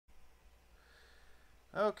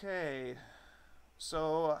Okay,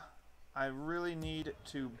 so I really need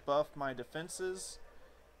to buff my defenses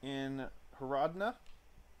in Hrodna.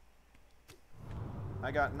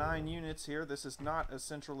 I got 9 units here. This is not a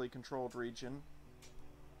centrally controlled region.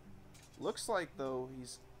 Looks like, though,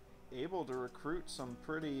 he's able to recruit some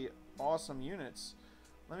pretty awesome units.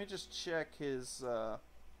 Let me just check his,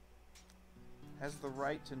 has the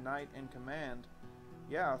right to knight and command.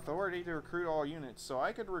 Yeah, authority to recruit all units. So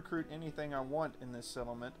I could recruit anything I want in this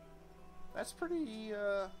settlement. That's pretty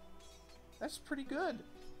good.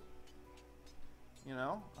 You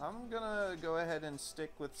know, I'm gonna go ahead and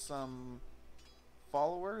stick with some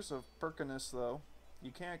followers of Perkinus, though.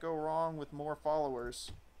 You can't go wrong with more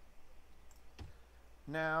followers.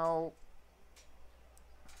 Now,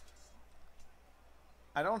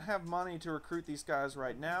 I don't have money to recruit these guys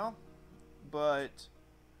right now, but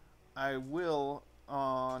I will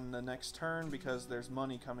on the next turn because there's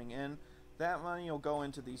money coming in. That money will go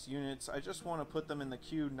into these units. I just want to put them in the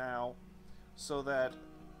queue now so that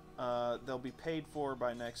they'll be paid for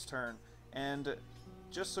by next turn. And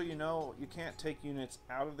just so you know, you can't take units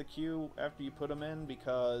out of the queue after you put them in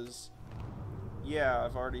because, yeah,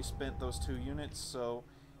 I've already spent those 2 units. So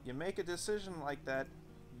you make a decision like that,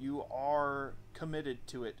 you are committed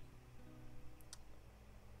to it.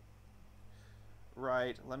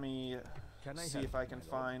 Right, let me see if I can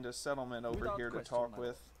find a settlement over here to talk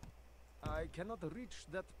with. I cannot reach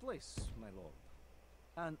that place, my lord.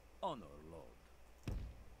 An honor, lord.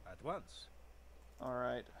 At once.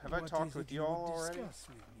 Alright, have I talked with y'all already?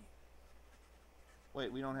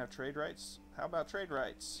 Wait, we don't have trade rights? How about trade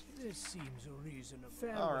rights? This seems a reasonable.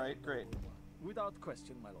 Alright, great. Without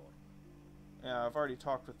question, my lord. Yeah, I've already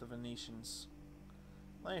talked with the Venetians.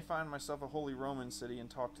 Let me find myself a Holy Roman city and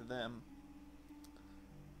talk to them.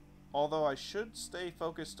 Although I should stay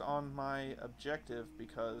focused on my objective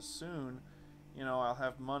because soon, you know, I'll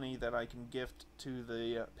have money that I can gift to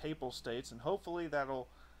the Papal States, and hopefully that'll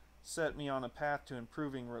set me on a path to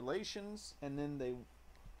improving relations, and then they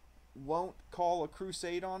won't call a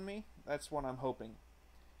crusade on me. That's what I'm hoping.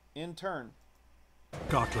 In turn.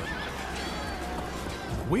 Scotland.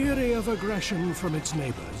 Weary of aggression from its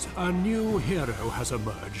neighbours, a new hero has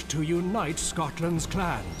emerged to unite Scotland's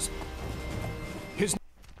clans.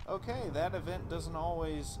 Okay, that event doesn't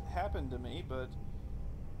always happen to me, but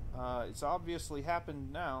it's obviously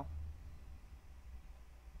happened now.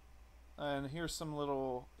 And here's some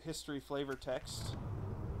little history flavor text.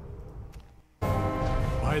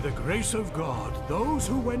 By the grace of God, those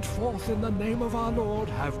who went forth in the name of our Lord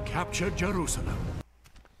have captured Jerusalem.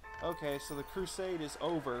 Okay, so the crusade is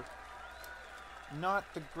over. Not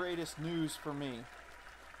the greatest news for me.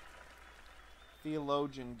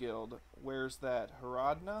 Theologian Guild. Where's that?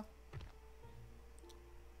 Hrodna?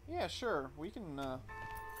 Yeah, sure. We can,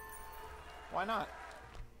 why not?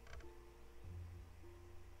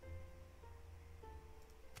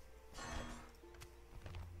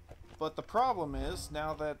 But the problem is,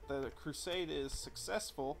 now that the crusade is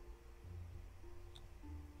successful,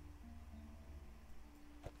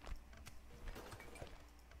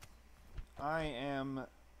 I am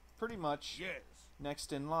pretty much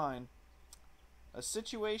next in line. A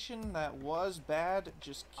situation that was bad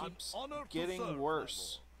just keeps getting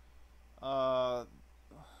worse. My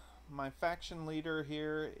faction leader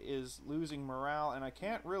here is losing morale, and I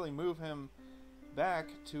can't really move him back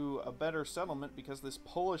to a better settlement because this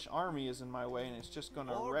Polish army is in my way, and it's just going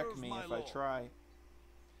to wreck me if I try.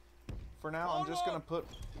 For now, I'm just going to put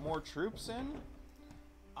more troops in.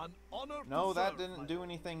 No, that didn't do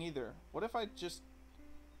anything either. What if I just...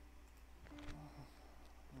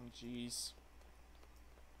 Oh, jeez.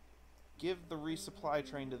 Give the resupply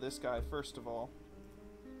train to this guy first of all.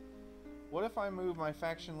 What if I move my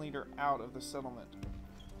faction leader out of the settlement?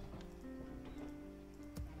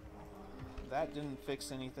 That didn't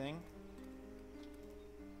fix anything.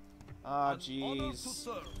 Ah, jeez.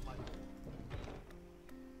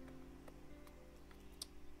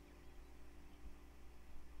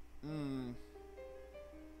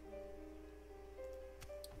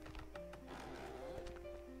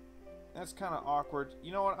 That's kind of awkward.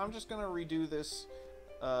 You know what? I'm just going to redo this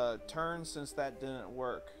turn since that didn't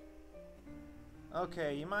work.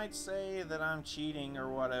 Okay, you might say that I'm cheating or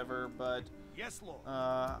whatever, but Yes, Lord.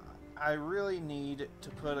 I really need to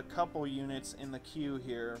put a couple units in the queue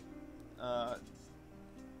here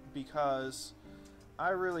because I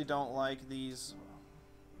really don't like these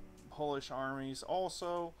Polish armies.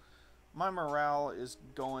 Also, my morale is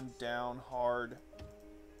going down hard.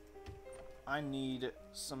 I need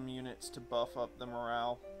some units to buff up the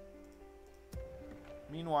morale.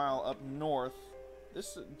 Meanwhile, up north,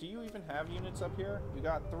 do you even have units up here? You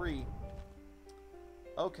got 3.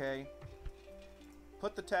 Okay.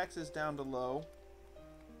 Put the taxes down to low.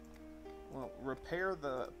 Well, repair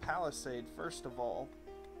the palisade first of all.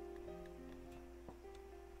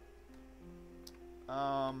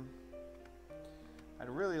 I'd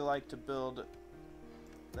really like to build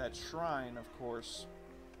that shrine, of course.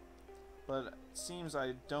 But it seems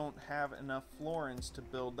I don't have enough florins to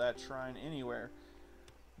build that shrine anywhere.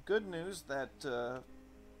 Good news that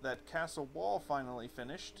that castle wall finally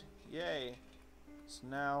finished. Yay. So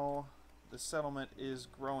now the settlement is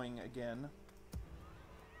growing again.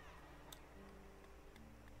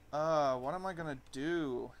 What am I gonna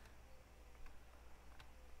do?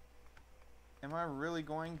 Am I really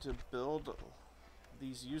going to build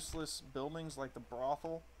these useless buildings like the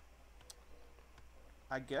brothel?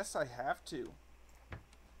 I guess I have to.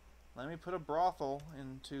 Let me put a brothel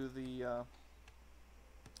into the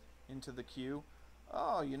queue.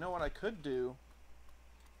 Oh, you know what I could do?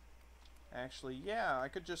 Actually, yeah, I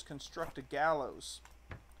could just construct a gallows.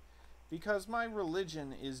 Because my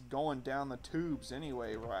religion is going down the tubes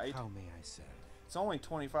anyway, right? How may I say? It's only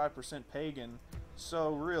 25% pagan,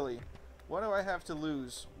 so really, what do I have to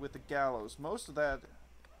lose with the gallows? Most of that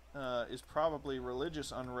is probably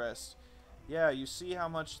religious unrest. Yeah, you see how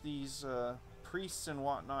much these priests and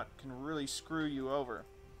whatnot can really screw you over.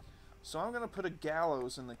 So I'm going to put a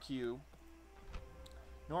gallows in the queue.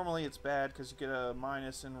 Normally it's bad because you get a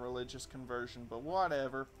minus in religious conversion, but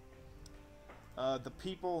whatever. The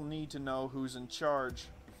people need to know who's in charge,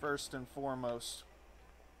 first and foremost.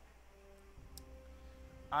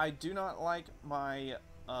 I do not like my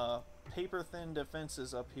paper-thin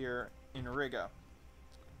defenses up here in Riga.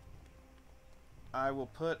 I will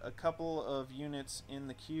put a couple of units in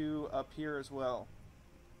the queue up here as well.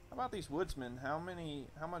 How about these woodsmen? How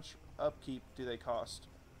much upkeep do they cost?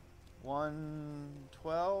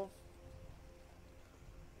 112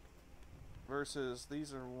 versus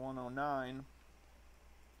these are 109.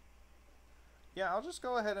 Yeah, I'll just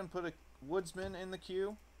go ahead and put a woodsman in the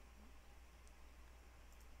queue.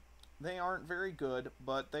 They aren't very good,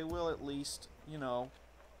 but they will at least, you know,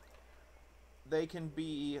 they can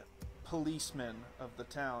be policemen of the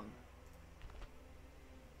town.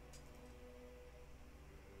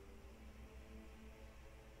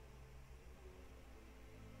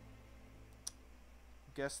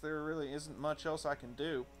 Guess there really isn't much else I can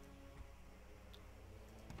do.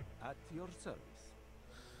 At your service.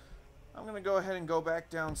 I'm gonna go ahead and go back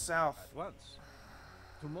down south. At once.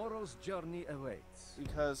 Tomorrow's journey awaits.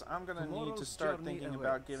 Because I'm gonna need to Tomorrow's start journey thinking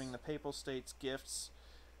about awaits. giving the Papal States gifts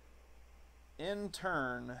in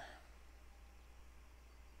turn.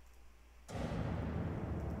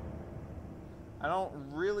 I don't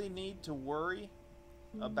really need to worry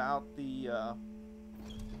about the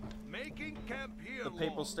Making camp here,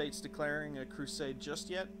 Papal States declaring a crusade just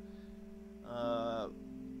yet.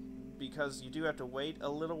 Because you do have to wait a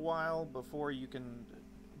little while before you can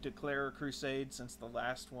declare a crusade, since the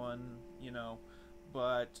last one, you know,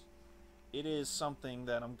 but it is something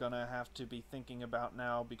that I'm gonna have to be thinking about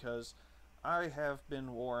now, because I have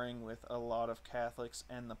been warring with a lot of Catholics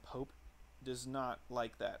and the Pope does not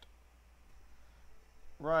like that.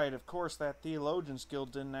 Right, of course that Theologians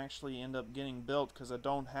Guild didn't actually end up getting built because I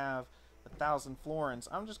don't have 1,000 florins.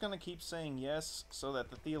 I'm just gonna keep saying yes so that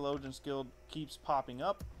the Theologians Guild keeps popping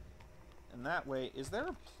up. And that way, is there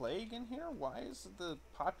a plague in here? Why is the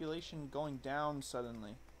population going down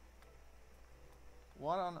suddenly?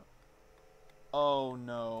 What on... Oh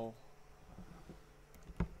no.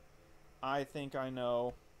 I think I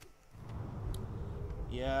know.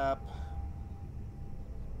 Yep.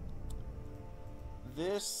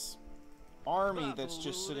 This army that's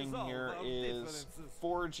just sitting here is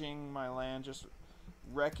foraging my land, just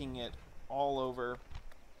wrecking it all over.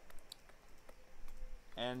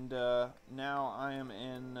 And now I am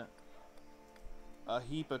in a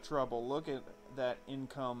heap of trouble. Look at that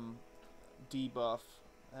income debuff.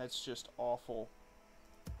 That's just awful.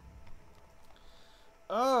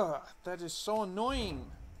 Ugh, that is so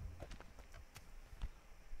annoying.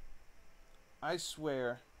 I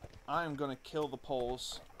swear, I am gonna kill the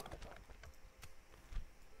Poles.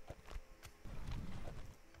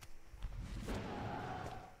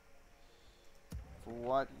 For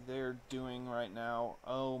what they're doing right now.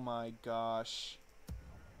 Oh my gosh.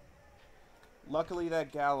 Luckily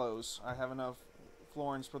that gallows. I have enough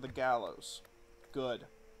florins for the gallows. Good.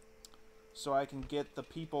 So I can get the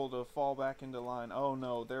people to fall back into line. Oh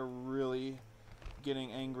no, they're really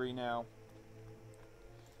getting angry now.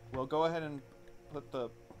 Well, go ahead and put the...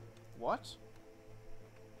 What?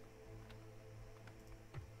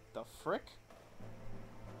 The frick?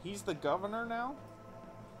 He's the governor now?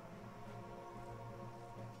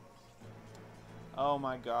 Oh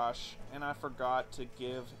my gosh. And I forgot to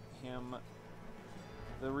give him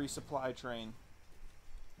the resupply train.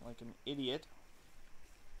 Like an idiot.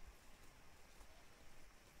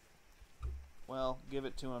 Well, give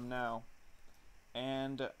it to him now.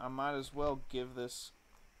 And I might as well give this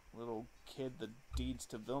little kid the deeds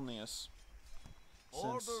to Vilnius. Since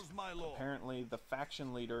Orders, my lord. apparently the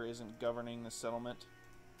faction leader isn't governing the settlement.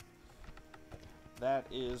 That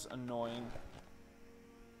is annoying.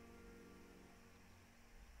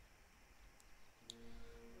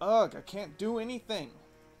 Ugh, I can't do anything.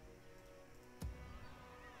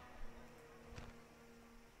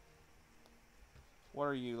 What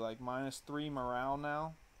are you, like -3 morale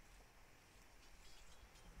now?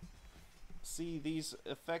 See, these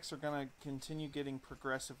effects are gonna continue getting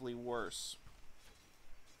progressively worse.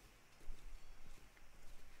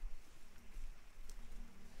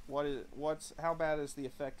 How bad is the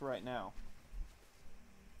effect right now?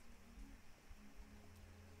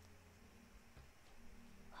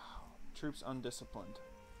 Troops undisciplined.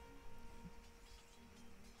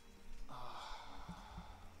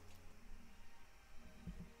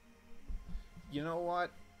 You know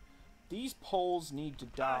what? These Poles need to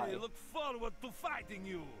die. I look forward to fighting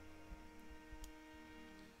you.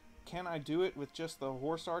 Can I do it with just the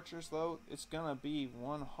horse archers, though? It's gonna be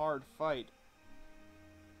one hard fight.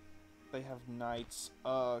 They have knights.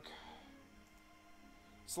 Ugh.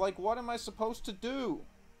 It's like, what am I supposed to do?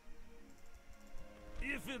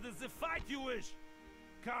 If it is a fight you wish,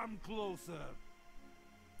 come closer.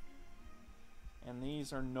 And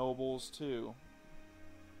these are nobles, too.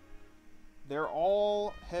 They're all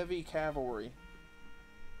heavy cavalry.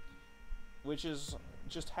 Which is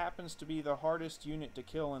just happens to be the hardest unit to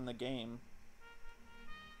kill in the game.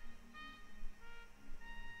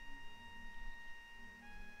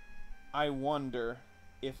 I wonder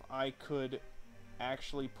if I could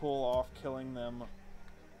actually pull off killing them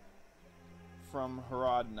from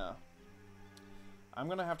Hrodna. I'm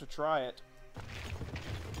gonna have to try it.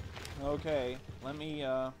 Okay, let me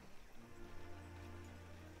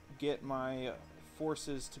get my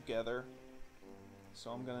forces together.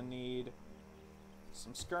 So I'm gonna need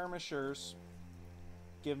some skirmishers.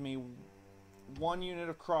 Give me 1 unit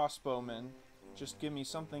of crossbowmen. Just give me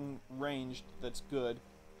something ranged that's good.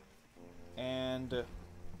 And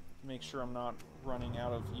make sure I'm not running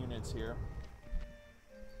out of units here.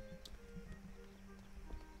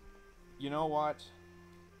 You know what?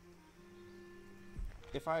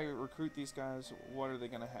 If I recruit these guys, what are they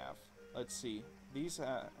going to have? Let's see. These,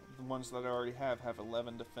 the ones that I already have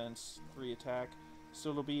 11 defense, 3 attack.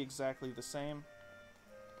 So it'll be exactly the same.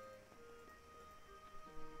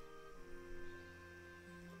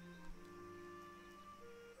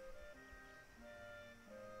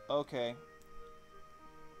 Okay.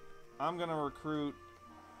 I'm gonna recruit...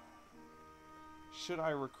 Should I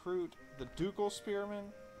recruit the Ducal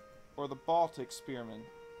Spearmen or the Baltic Spearmen?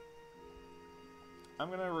 I'm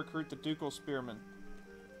gonna recruit the Ducal Spearmen.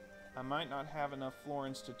 I might not have enough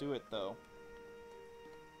florins to do it, though.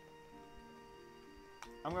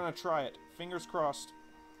 I'm gonna try it. Fingers crossed.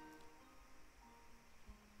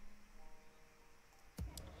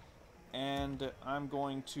 And I'm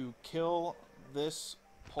going to kill this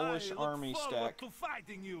Polish army stack. To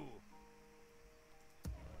fighting you.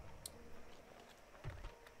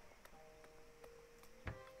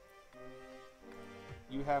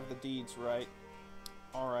 You have the deeds, right?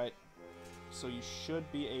 Alright. So you should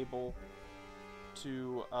be able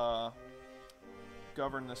to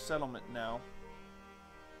govern the settlement now.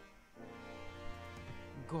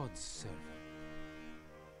 God's servant.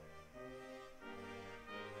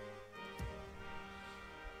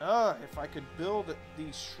 If I could build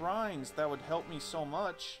these shrines, that would help me so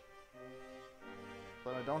much.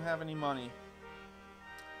 But I don't have any money.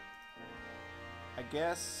 I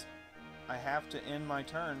guess I have to end my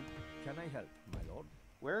turn. Can I help, my lord?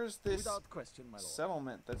 Where is this Without question, my lord.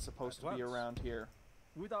 settlement that's supposed to be around here?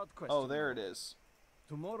 Without question. Oh, there it is.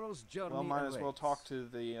 Tomorrow's journey Well, might as well awaits. talk to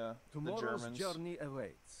the Germans. Tomorrow's journey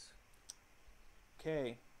awaits.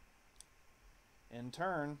 Okay. In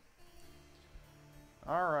turn.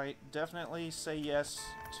 Alright, definitely say yes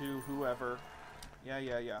to whoever.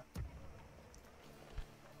 Yeah.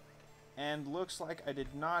 And looks like I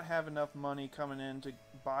did not have enough money coming in to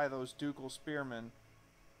buy those Ducal Spearmen.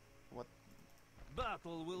 What?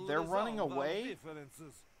 Battle will They're running resolve our away?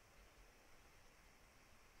 differences.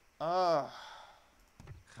 How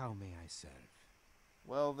may I serve?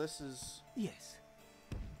 Well, this is Yes.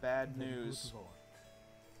 bad news.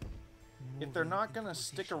 If they're not gonna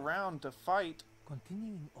stick around to fight,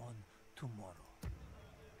 Continuing on tomorrow.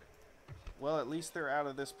 well, at least they're out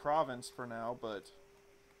of this province for now, but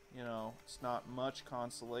you know, it's not much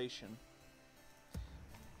consolation.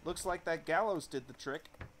 Looks like that gallows did the trick.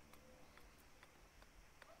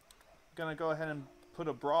 Gonna go ahead and put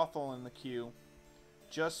a brothel in the queue,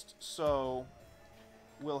 just so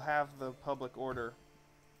we'll have the public order.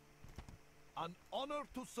 An honor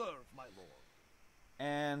to serve, my lord.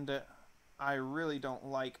 And I really don't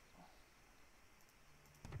like...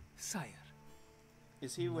 Sire.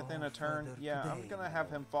 Is he within a turn? Yeah, I'm gonna have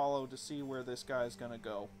him follow to see where this guy's gonna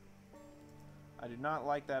go. I do not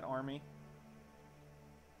like that army.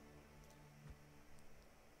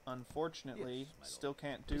 Unfortunately, still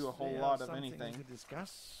can't do a whole lot of anything. To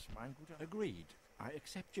discuss, mein Guter? Agreed. I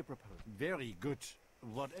accept your proposal. Very good.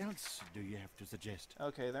 What else do you have to suggest?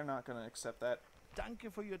 Okay, they're not gonna accept that.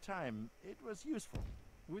 Danke for your time. It was useful.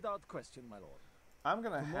 Without question, my lord. I'm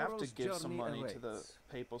gonna have to Tomorrow's give some journey money to the awaits.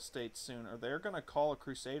 Papal States soon, or they're gonna call a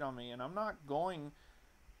crusade on me, and I'm not going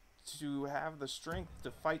to have the strength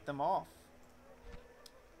to fight them off.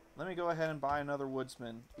 Let me go ahead and buy another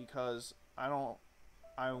woodsman, because I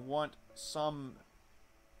want some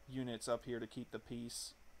units up here to keep the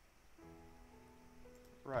peace.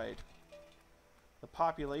 Right. The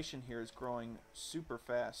population here is growing super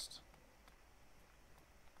fast.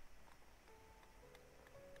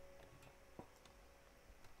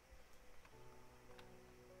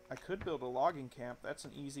 I could build a logging camp. That's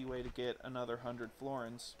an easy way to get another 100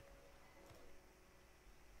 florins.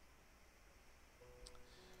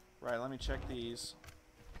 Right, let me check these.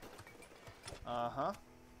 Uh-huh.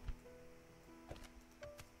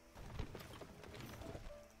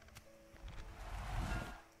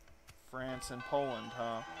 France and Poland,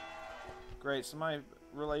 huh? Great, so my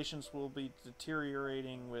relations will be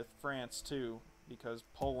deteriorating with France too, because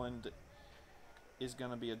Poland is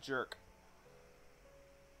gonna be a jerk.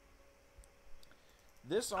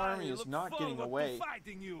 This army is not getting away.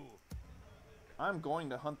 I'm going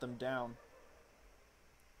to hunt them down.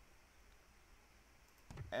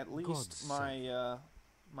 At least my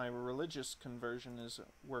my religious conversion is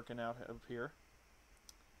working out up here.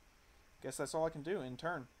 Guess that's all I can do in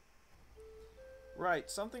turn. Right,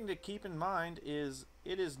 something to keep in mind is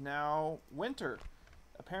it is now winter.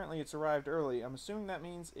 Apparently it's arrived early. I'm assuming that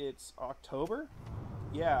means it's October?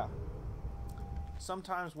 Yeah.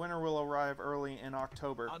 Sometimes winter will arrive early in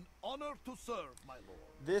October. An honor to serve, my lord.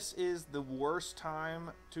 This is the worst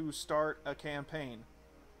time to start a campaign.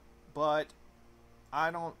 But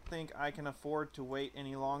I don't think I can afford to wait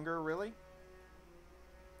any longer, really.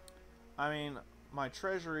 I mean, my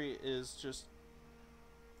treasury is just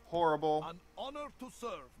horrible. An honor to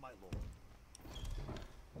serve, my lord.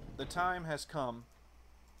 The time has come.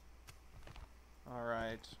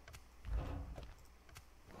 Alright.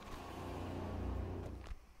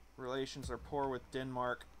 Relations are poor with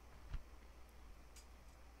Denmark.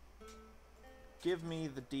 Give me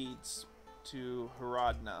the deeds to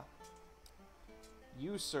Hrodna.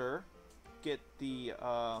 You, sir, get the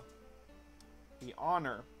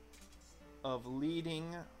honor of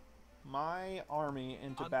leading my army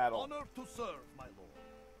into battle. An honor to serve, my lord.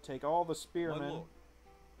 Take all the My spearmen. lord.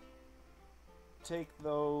 Take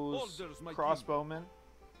those Orders, my crossbowmen.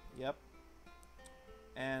 Yep.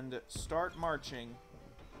 And start marching.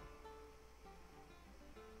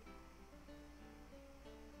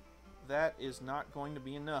 That is not going to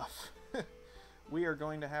be enough. We are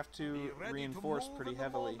going to have to reinforce pretty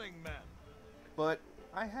heavily. But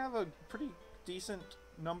I have a pretty decent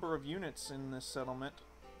number of units in this settlement.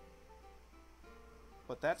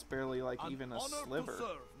 But that's barely like even a sliver.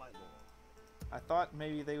 I thought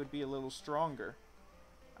maybe they would be a little stronger.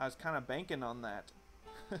 I was kind of banking on that.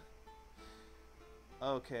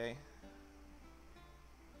 Okay.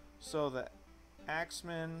 So the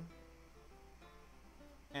axemen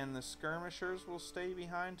and the skirmishers will stay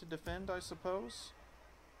behind to defend, I suppose?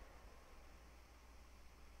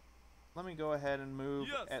 Let me go ahead and move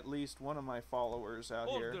at least one of my followers out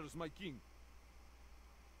here. Orders, my king.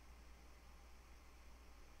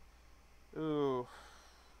 Ooh.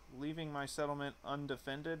 Leaving my settlement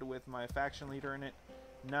undefended with my faction leader in it.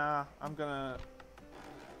 Nah, I'm gonna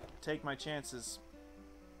take my chances.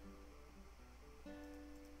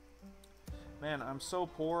 Man, I'm so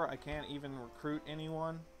poor I can't even recruit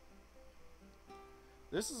anyone.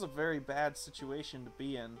 This is a very bad situation to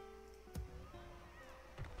be in.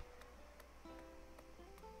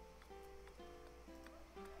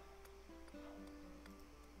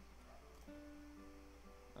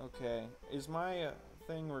 Okay, is my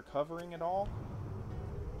thing recovering at all?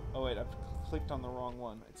 Oh wait, I've clicked on the wrong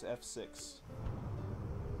one. It's F6.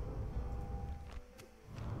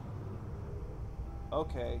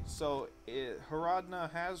 Okay, so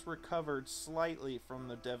Hrodna has recovered slightly from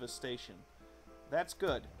the devastation. That's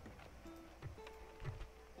good.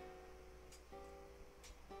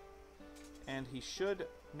 And he should,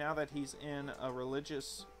 now that he's in a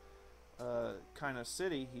religious kind of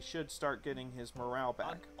city, he should start getting his morale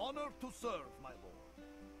back. An honor to serve, my lord.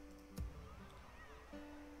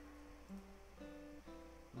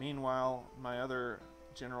 Meanwhile, my other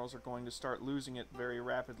generals are going to start losing it very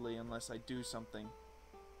rapidly unless I do something.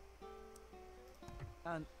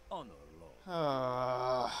 An honor,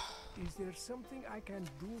 lord. Is there something I can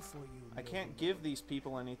do for you? I can't give these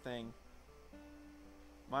people anything.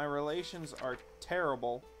 My relations are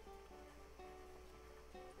terrible.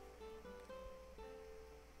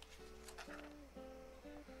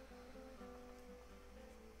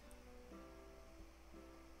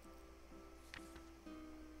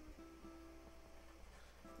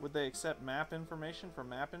 Would they accept map information for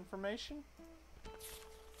map information?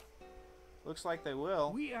 Looks like they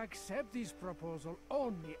will. We accept this proposal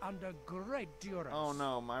only under great duress. Oh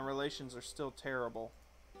no, my relations are still terrible.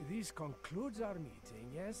 This concludes our meeting,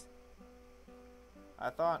 yes? I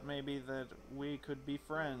thought maybe that we could be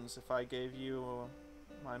friends if I gave you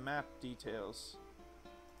my map details.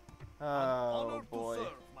 Oh boy. To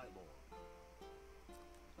serve, my lord.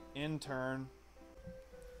 Intern.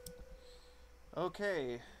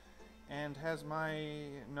 Okay. And has my...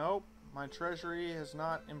 Nope. My treasury has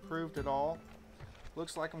not improved at all.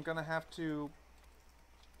 Looks like I'm gonna have to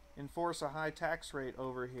enforce a high tax rate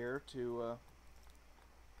over here to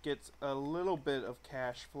get a little bit of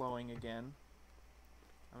cash flowing again.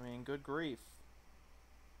 I mean, good grief.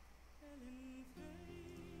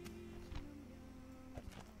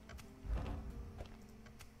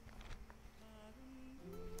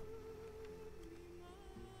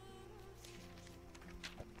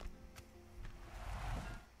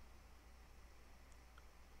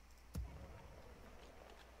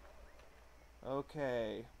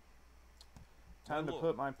 Okay. Time to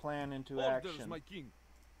put my plan into action. Orders, my king.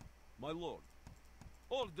 My lord.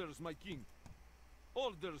 Orders, my king.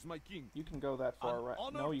 Orders, my king. You can go that far, right?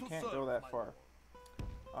 No, you can't go that far.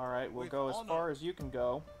 Alright, we'll With go as honor. far as you can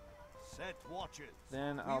go. Set watches.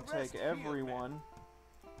 Then We I'll rest take here, everyone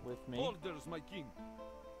with me. Orders, my king.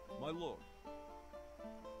 My lord.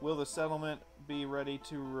 Will the settlement be ready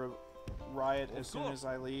to riot as soon as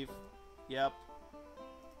I leave? Yep.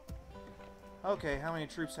 Okay, how many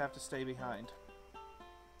troops have to stay behind?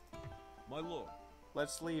 My lord.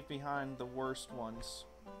 Let's leave behind the worst ones.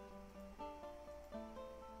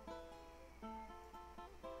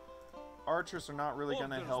 Archers are not really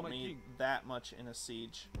going to Orders, help my me king. that much in a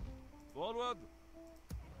siege. Forward.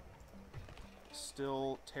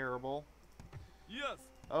 Still terrible. Yes.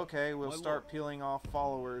 Okay, we'll My start lord. peeling off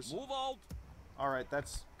followers. Move out. Alright,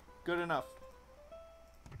 that's good enough.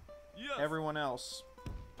 Yes. Everyone else.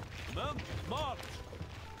 Men, march.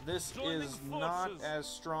 This Joining is not forces. as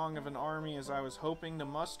strong of an army as I was hoping to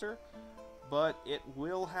muster, but it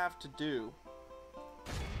will have to do.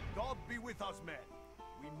 God be with us, men.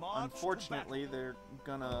 We march. Unfortunately, they're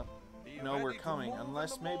gonna Be know we're ready to coming. move in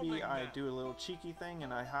Unless the maybe morning, I men. do a little cheeky thing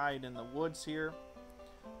and I hide in the woods here.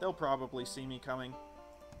 They'll probably see me coming.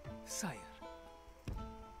 Sire.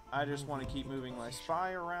 I just want to keep moving my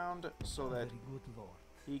spy around so that Very good, Lord.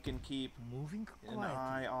 he can keep Moving an quietly.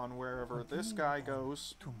 eye on wherever this Continue guy on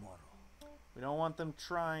goes. Tomorrow. We don't want them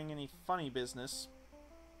trying any funny business.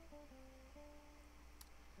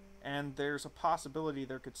 And there's a possibility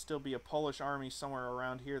there could still be a Polish army somewhere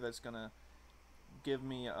around here that's gonna give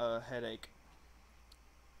me a headache.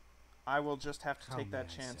 I will just have to take that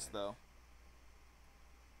chance, though.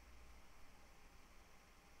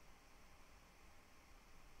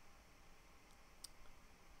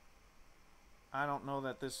 I don't know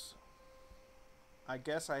that this... I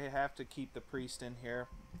guess I have to keep the priest in here,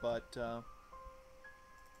 but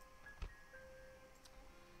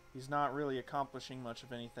he's not really accomplishing much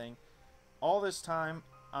of anything. All this time,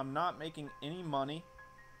 I'm not making any money,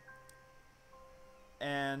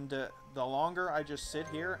 and the longer I just sit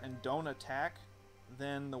here and don't attack,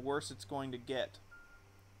 then the worse it's going to get.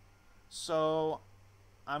 So,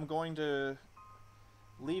 I'm going to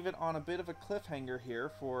leave it on a bit of a cliffhanger here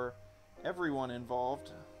for everyone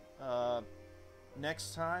involved.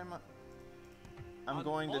 Next time, I'm An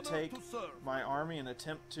going to honor take to serve. my army and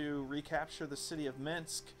attempt to recapture the city of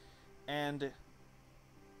Minsk, and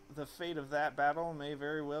the fate of that battle may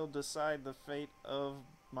very well decide the fate of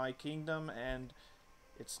my kingdom, and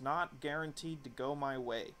it's not guaranteed to go my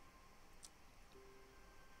way.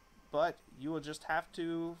 But you will just have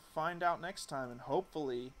to find out next time, and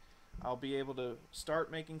hopefully I'll be able to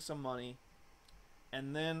start making some money,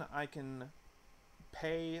 and then I can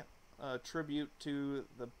pay tribute to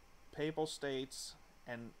the Papal States,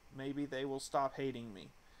 and maybe they will stop hating me.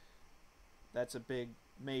 That's a big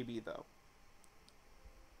maybe, though.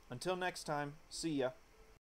 Until next time, see ya.